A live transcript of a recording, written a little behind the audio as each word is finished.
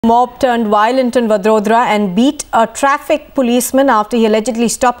Mob turned violent in Vadodara and beat a traffic policeman after he allegedly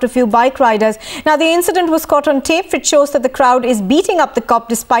stopped a few bike riders. Now, the incident was caught on tape, which shows that the crowd is beating up the cop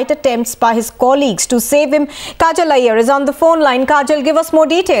despite attempts by his colleagues to save him. Kajal Iyer is on the phone line. Kajal, give us more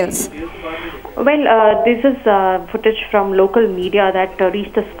details. Well, this is footage from local media that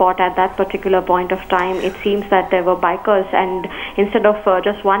reached the spot at that particular point of time. It seems that there were bikers, and instead of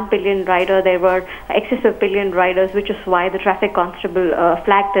just one pillion rider, there were excessive pillion riders, which is why the traffic constable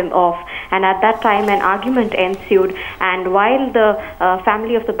flagged them off. And at that time, an argument ensued. And while the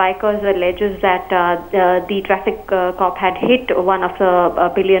family of the bikers alleges that the traffic cop had hit one of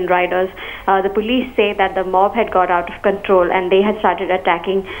the pillion riders, the police say that the mob had got out of control and they had started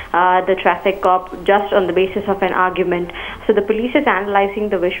attacking the traffic cop just on the basis of an argument. So the police is analyzing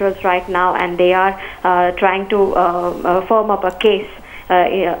the visuals right now, and they are trying to firm up a case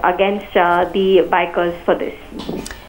against the bikers for this.